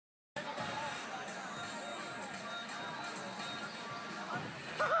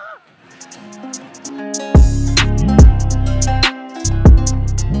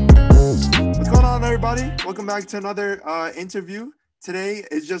everybody. Welcome back to another interview. Today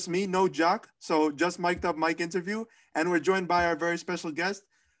is just me, no Jock. So just mic'd up mic interview. And we're joined by our very special guest,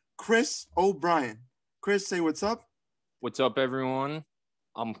 Chris O'Brien. Chris, say what's up. What's up, everyone?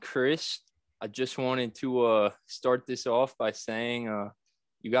 I'm Chris. I just wanted to start this off by saying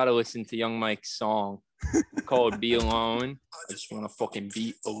you got to listen to Young Mike's song called Be Alone. I just want to fucking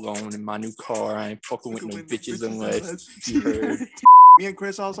be alone in my new car. I ain't fucking with no bitches unless you heard. Me and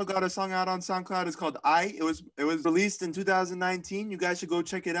Chris also got a song out on SoundCloud. It's called I. It was released in 2019. You guys should go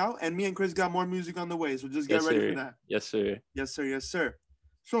check it out. And me and Chris got more music on the way. So just get ready for that. Yes, sir. Yes, sir. Yes, sir.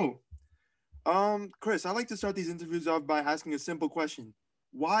 So, Chris, I like to start these interviews off by asking a simple question.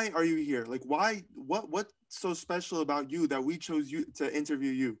 Why are you here? Like, why? What's so special about you that we chose you to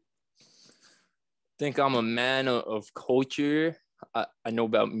interview you? I think I'm a man of culture. I know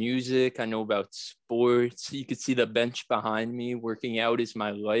about music. I know about sports. You could see the bench behind me. Working out is my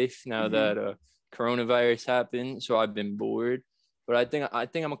life now that coronavirus happened. So I've been bored. But I think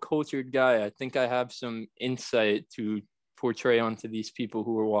I'm a cultured guy. I think I have some insight to portray onto these people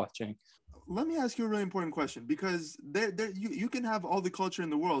who are watching. Let me ask you a really important question, because you can have all the culture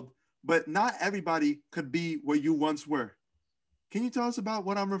in the world, but not everybody could be what you once were. Can you tell us about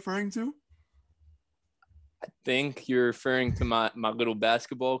what I'm referring to? I think you're referring to my little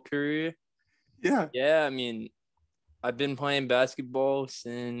basketball career. Yeah. Yeah, I mean, I've been playing basketball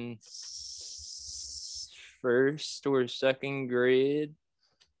since first or second grade.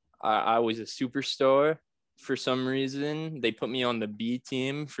 I was a superstar. For some reason, they put me on the B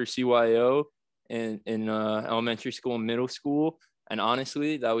team for CYO in elementary school and middle school. And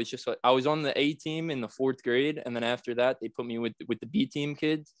honestly, that was just like, I was on the A team in the 4th grade. And then after that, they put me with the B team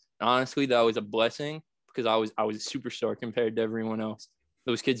kids. And honestly, that was a blessing because I was a superstar compared to everyone else.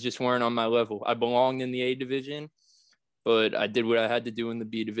 Those kids just weren't on my level. I belonged in the A division, but I did what I had to do in the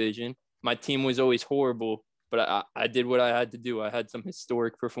B division. My team was always horrible, but I did what I had to do. I had some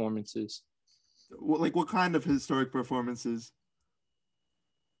historic performances. Like, what kind of historic performances?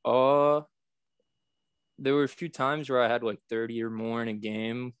 There were a few times where I had like 30 or more in a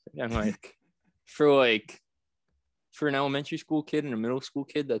game. And like for an elementary school kid and a middle school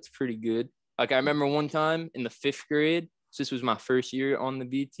kid, that's pretty good. Like I remember one time in the 5th grade, so this was my first year on the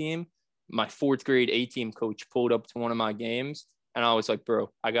B team, my 4th grade A team coach pulled up to one of my games and I was like,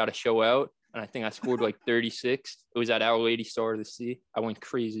 bro, I got to show out. And I think I scored like 36. It was at Our Lady Star of the Sea. I went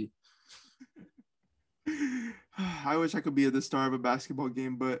crazy. I wish I could be at the star of a basketball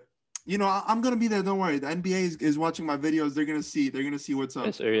game, but you know, I'm gonna be there. Don't worry. The NBA is watching my videos. They're gonna see what's up.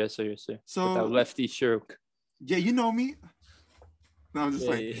 Yes, sir. Yes, sir. Yes, sir. So with that lefty stroke. Yeah, you know me. No, I'm just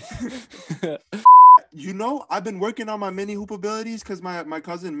You know, I've been working on my mini hoop abilities because my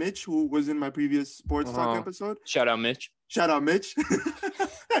cousin Mitch, who was in my previous sports talk episode. Shout out Mitch. Shout out Mitch.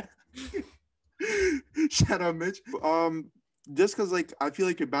 Shout out Mitch. Just because like I feel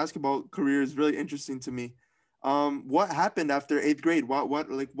like your basketball career is really interesting to me. What happened after 8th grade? What?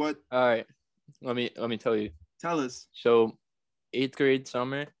 All right, let me tell you. Tell us. So 8th grade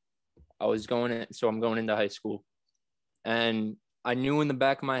summer, I'm going into high school, and I knew in the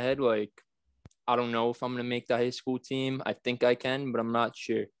back of my head, like, I don't know if I'm gonna make the high school team. I think I can, but I'm not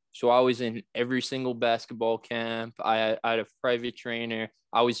sure. So I was in every single basketball camp. I had a private trainer.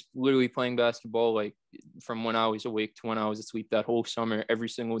 I was literally playing basketball like from when I was awake to when I was asleep that whole summer, every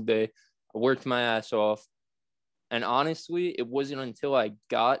single day. I worked my ass off. And honestly, it wasn't until I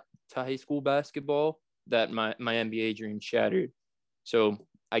got to high school basketball that my NBA dream shattered. So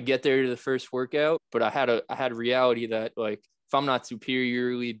I get there to the first workout, but I had a reality that, like, if I'm not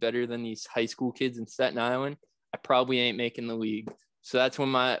superiorly better than these high school kids in Staten Island, I probably ain't making the league. So that's when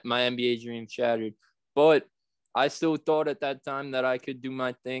my NBA dream shattered. But I still thought at that time that I could do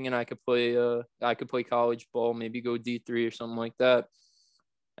my thing and I could play college ball, maybe go D3 or something like that.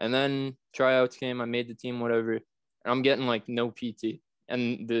 And then tryouts came, I made the team, whatever. And I'm getting like no PT.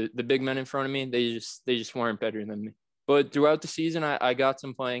 And the big men in front of me, they just weren't better than me. But throughout the season, I got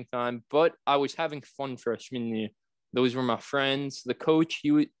some playing time, but I was having fun freshman year. Those were my friends. The coach,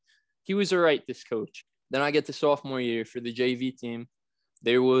 he was all right, this coach. Then I get to sophomore year for the JV team.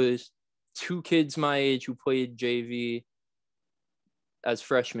 There was 2 kids my age who played JV as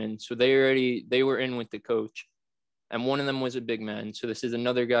freshmen. So they were in with the coach. And one of them was a big man. So this is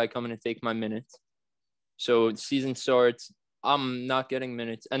another guy coming to take my minutes. So season starts. I'm not getting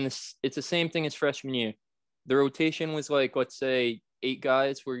minutes. And it's the same thing as freshman year. The rotation was like, let's say 8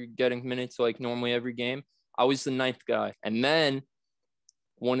 guys were getting minutes like normally every game. I was the 9th guy. And then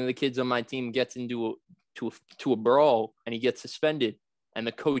one of the kids on my team gets into a brawl and he gets suspended. And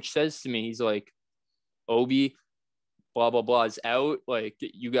the coach says to me, he's like, Obi, blah, blah, blah is out. Like,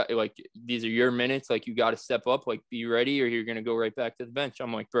 you got, like, these are your minutes. Like, you got to step up, like, be ready, or you're going to go right back to the bench.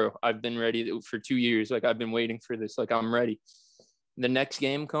 I'm like, bro, I've been ready for 2 years. Like, I've been waiting for this. Like, I'm ready. The next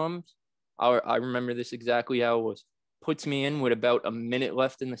game comes. I remember this exactly how it was. Puts me in with about a minute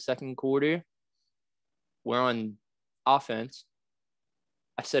left in the second quarter. We're on offense.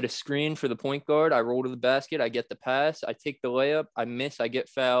 I set a screen for the point guard. I roll to the basket. I get the pass. I take the layup. I miss. I get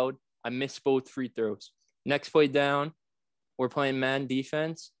fouled. I miss both free throws. Next play down, we're playing man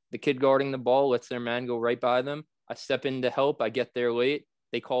defense. The kid guarding the ball lets their man go right by them. I step in to help. I get there late.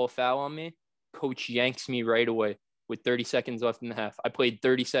 They call a foul on me. Coach yanks me right away with 30 seconds left in the half. I played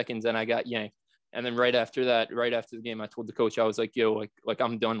 30 seconds and I got yanked. And then right after that, right after the game, I told the coach, I was like, yo, like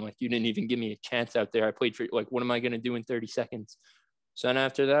I'm done. Like, you didn't even give me a chance out there. I played for, like, what am I going to do in 30 seconds? So then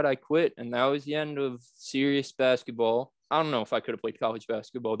after that, I quit. And that was the end of serious basketball. I don't know if I could have played college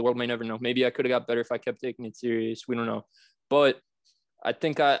basketball. The world may never know. Maybe I could have got better if I kept taking it serious. We don't know. But I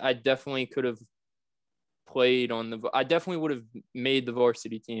think I definitely could have played on I definitely would have made the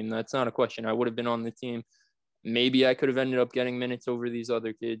varsity team. That's not a question. I would have been on the team. Maybe I could have ended up getting minutes over these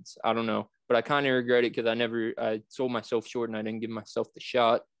other kids. I don't know. But I kind of regret it because I sold myself short and I didn't give myself the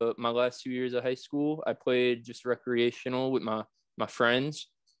shot. But my last 2 years of high school, I played just recreational with my friends.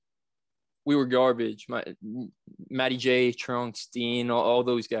 We were garbage. Matty J, Trunks, Dean, all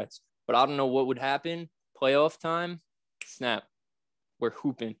those guys. But I don't know what would happen. Playoff time, snap. We're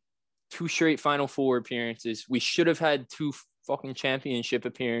hooping. 2 straight Final Four appearances. We should have had 2 fucking championship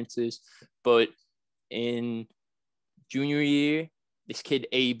appearances. But in junior year, this kid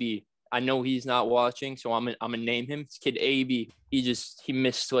AB, I know he's not watching, so I'm gonna name him. This kid AB, he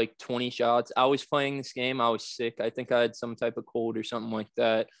missed like 20 shots. I was playing this game. I was sick. I think I had some type of cold or something like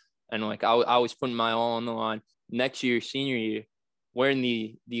that. And like I was putting my all on the line. Next year, senior year, we're in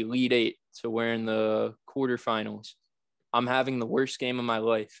the Elite Eight. So we're in the quarterfinals. I'm having the worst game of my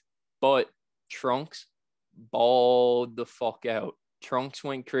life. But Trunks balled the fuck out. Trunks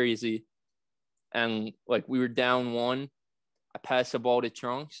went crazy. And like we were down 1. I passed the ball to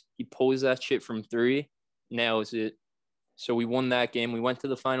Trunks. He pulls that shit from 3, nails it. So we won that game. We went to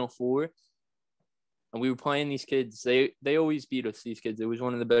the Final Four. And we were playing these kids. They always beat us, these kids. It was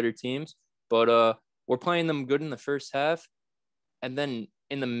one of the better teams. But we're playing them good in the first half. And then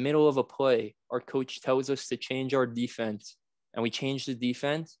in the middle of a play, our coach tells us to change our defense. And we changed the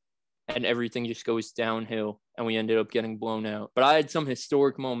defense. And everything just goes downhill. And we ended up getting blown out. But I had some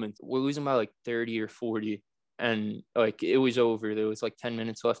historic moments. We're losing by like 30 or 40. And like it was over. There was like 10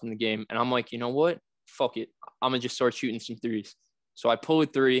 minutes left in the game. And I'm like, you know what? Fuck it. I'm going to just start shooting some threes. So I pull a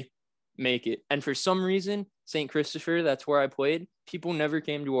 3. Make it. And for some reason, St. Christopher, that's where I played, people never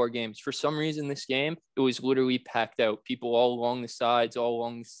came to our games. For some reason, this game, it was literally packed out. People all along the sides, all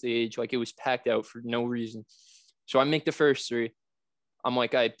along the stage. Like, it was packed out for no reason. So I make the first 3. I'm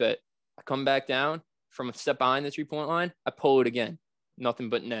like, I bet. I come back down from a step behind the 3-point line. I pull it again. Nothing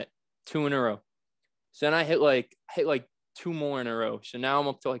but net. 2 in a row. So then I hit like 2 more in a row. So now I'm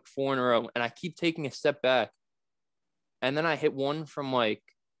up to like 4 in a row. And I keep taking a step back. And then I hit one from like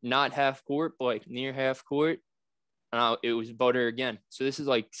not half court, but like near half court. And it was butter again. So this is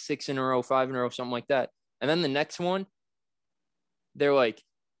like 6 in a row, 5 in a row, something like that. And then the next one, they're like,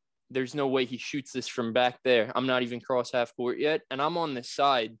 there's no way he shoots this from back there. I'm not even cross half court yet. And I'm on the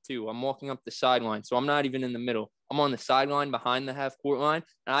side too. I'm walking up the sideline. So I'm not even in the middle. I'm on the sideline behind the half court line.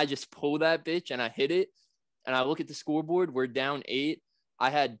 And I just pull that bitch and I hit it. And I look at the scoreboard. We're down 8. I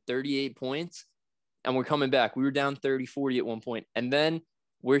had 38 points and we're coming back. We were down 30-40 at one point. And then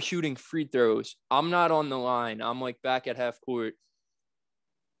we're shooting free throws. I'm not on the line. I'm like back at half court.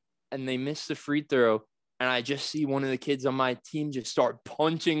 And they missed the free throw. And I just see one of the kids on my team just start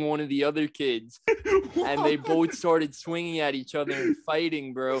punching one of the other kids. And they both started swinging at each other and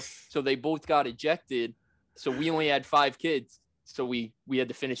fighting, bro. So they both got ejected. So we only had 5 kids. So we had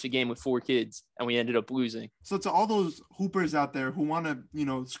to finish the game with 4 kids. And we ended up losing. So to all those hoopers out there who want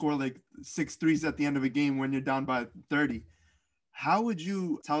to, score like 6 threes at the end of a game when you're down by 30, how would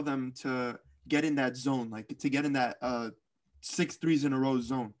you tell them to get in that zone, like to get in that 6 threes in a row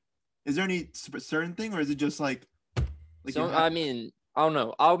zone? Is there any certain thing, or is it just like so, I mean, I don't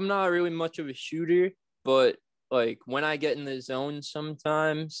know. I'm not really much of a shooter, but like when I get in the zone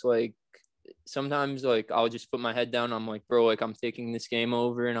sometimes I'll just put my head down. I'm like, bro, like I'm taking this game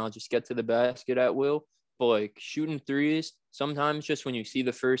over and I'll just get to the basket at will. But like shooting threes, sometimes just when you see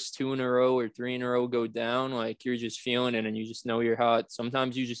the first 2 in a row or 3 in a row go down, like you're just feeling it and you just know you're hot.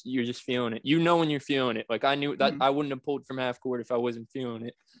 Sometimes you're just feeling it. You know when you're feeling it. Like I knew that I wouldn't have pulled from half court if I wasn't feeling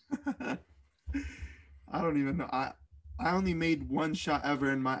it. I don't even know. I only made one shot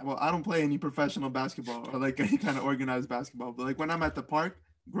ever in my. Well, I don't play any professional basketball or like any kind of organized basketball. But like when I'm at the park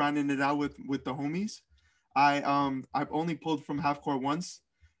grinding it out with the homies, I've only pulled from half court once,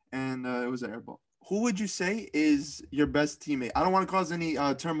 and it was an air ball. Who would you say is your best teammate? I don't want to cause any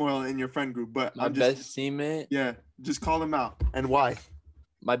turmoil in your friend group, but My I'm just best teammate. yeah, just call them out and why.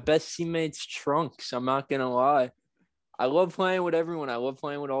 My best teammate's Trunks. I'm not gonna lie. I love playing with everyone. I love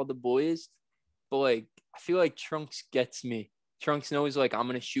playing with all the boys, but like I feel like Trunks gets me. Trunks knows like I'm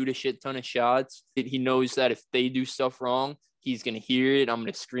gonna shoot a shit ton of shots. He knows that if they do stuff wrong, he's gonna hear it. I'm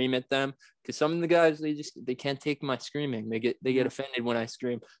gonna scream at them because some of the guys they can't take my screaming. They get offended when I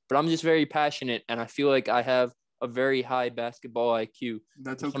scream. But I'm just very passionate, and I feel like I have a very high basketball IQ.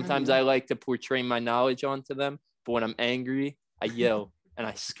 That's okay. Sometimes Yeah. I like to portray my knowledge onto them, but when I'm angry, I yell and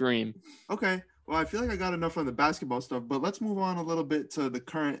I scream. Okay. Well, I feel like I got enough on the basketball stuff, but let's move on a little bit to the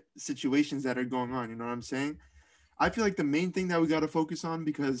current situations that are going on. You know what I'm saying? I feel like the main thing that we got to focus on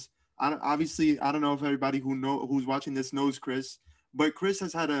because obviously I don't know if everybody who's watching this knows Chris, but Chris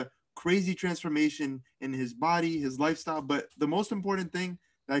has had a crazy transformation in his body, his lifestyle. But the most important thing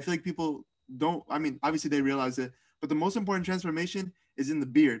that I feel like people don't, I mean, obviously they realize it, but the most important transformation is in the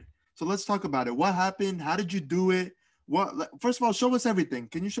beard. So let's talk about it. What happened? How did you do it? First of all, show us everything.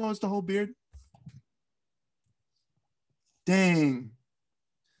 Can you show us the whole beard? Dang.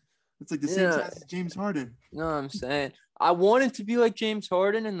 It's like the same size as James Harden. No, I'm saying I wanted to be like James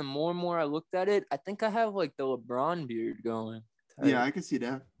Harden, and the more and more I looked at it, I think I have like the LeBron beard going. Yeah, I can see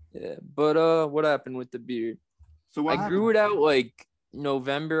that. Yeah, but what happened with the beard? So what I happened? grew it out like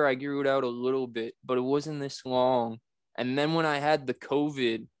November. I grew it out a little bit, but it wasn't this long. And then when I had the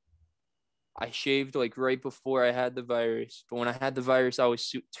COVID, I shaved like right before I had the virus. But when I had the virus, I was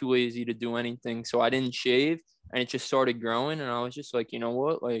too lazy to do anything, so I didn't shave, and it just started growing. And I was just like, you know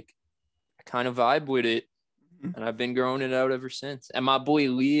what, like. I kind of vibe with it, and I've been growing it out ever since. And my boy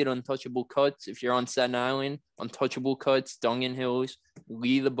Lee at Untouchable Cuts, if you're on Staten Island, Untouchable Cuts, Dungan Hills,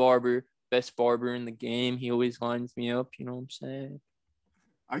 Lee the barber, best barber in the game. He always lines me up. You know what I'm saying?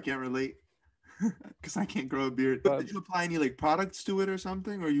 I can't relate because I can't grow a beard. But did you apply any like products to it or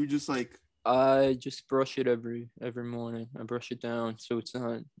something, or you just like? I just brush it every morning. I brush it down so it's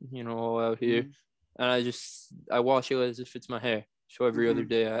not all out here, and I wash it as if it's my hair. So every other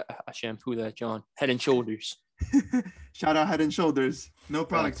day I shampoo that, John. Head and Shoulders. Shout out Head and Shoulders. No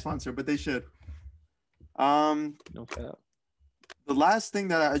product sponsor, but they should. No cap. The last thing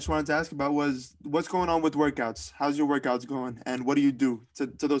that I just wanted to ask about was what's going on with workouts? How's your workouts going? And what do you do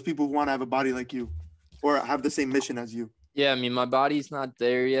to those people who want to have a body like you or have the same mission as you? Yeah, I mean, my body's not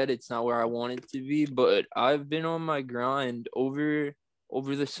there yet. It's not where I want it to be, but I've been on my grind over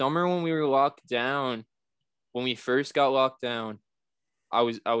the summer when we were locked down. When we first got locked down, I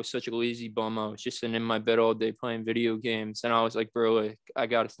was such a lazy bum. I was just sitting in my bed all day playing video games. And I was like, bro, like, I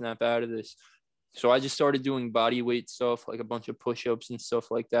got to snap out of this. So I just started doing body weight stuff, like a bunch of push-ups and stuff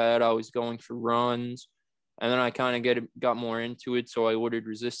like that. I was going for runs. And then I kind of got more into it. So I ordered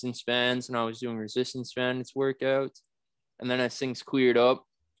resistance bands, and I was doing resistance bands workouts. And then as things cleared up,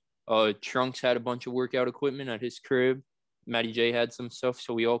 Trunks had a bunch of workout equipment at his crib. Matty J had some stuff.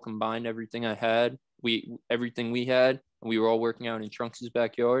 So we all combined everything I had. Everything we had, and we were all working out in Trunks'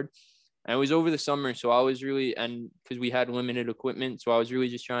 backyard. And it was over the summer, so I was really, and because we had limited equipment, so I was really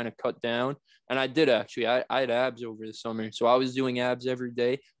just trying to cut down. And I did actually. I had abs over the summer, so I was doing abs every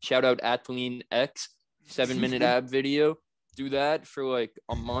day. Shout out Athlete X, 7-minute ab video. Do that for like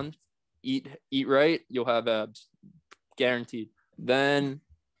a month. Eat right, you'll have abs, guaranteed. Then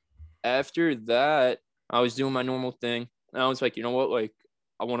after that, I was doing my normal thing, and I was like, you know what, like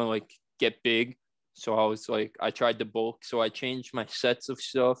I want to like get big. So I was like, I tried to bulk. So I changed my sets of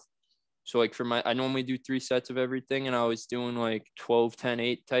stuff. So like I normally do 3 sets of everything, and I was doing like 12, 10,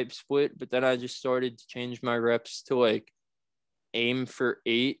 8 type split. But then I just started to change my reps to like aim for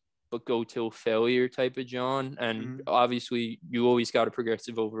 8, but go till failure type of John. And obviously you always got a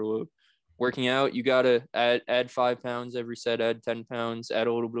progressive overload. Working out, you got to add 5 pounds every set, add 10 pounds, add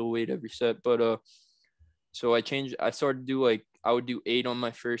a little bit of weight every set. But so I started to do like, I would do 8 on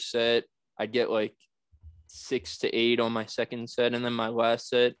my first set. I'd get like 6 to 8 on my second set. And then my last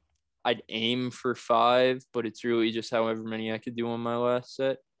set, I'd aim for 5, but it's really just however many I could do on my last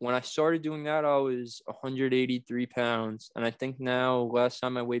set. When I started doing that, I was 183 pounds. And I think now, last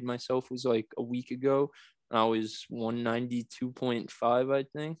time I weighed myself was like a week ago. And I was 192.5, I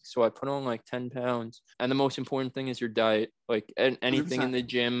think. So I put on like 10 pounds. And the most important thing is your diet. Like anything 100%. in the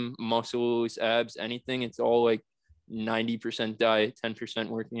gym, muscles, abs, anything, it's all like 90% diet, 10%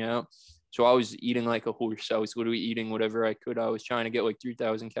 working out. So I was eating like a horse. I was literally eating whatever I could. I was trying to get like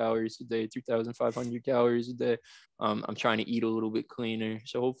 3,000 calories a day, 2,500 calories a day. I'm trying to eat a little bit cleaner.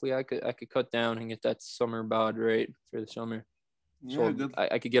 So hopefully I could cut down and get that summer bod right for the summer. Yeah, So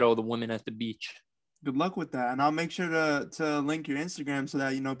I could get all the women at the beach. Good luck with that, and I'll make sure to link your Instagram so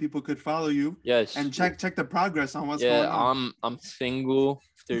that people could follow you. Yes. And check the progress on what's going on. I'm single.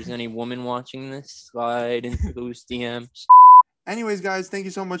 If there's any woman watching this, slide into those DMs. Anyways, guys, thank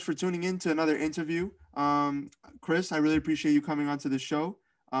you so much for tuning in to another interview. Chris, I really appreciate you coming onto the show.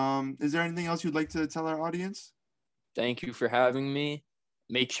 Is there anything else you'd like to tell our audience? Thank you for having me.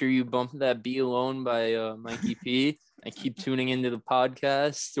 Make sure you bump that Be Alone by Mikey P. And keep tuning into the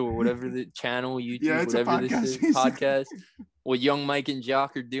podcast or whatever the channel, YouTube, whatever this is, podcast. What Young Mike and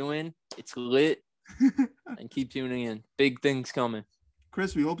Jock are doing, it's lit. And keep tuning in. Big things coming.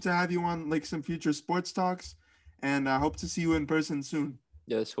 Chris, we hope to have you on like some future sports talks, and I hope to see you in person soon.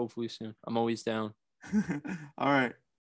 Yes, hopefully soon. I'm always down. All right.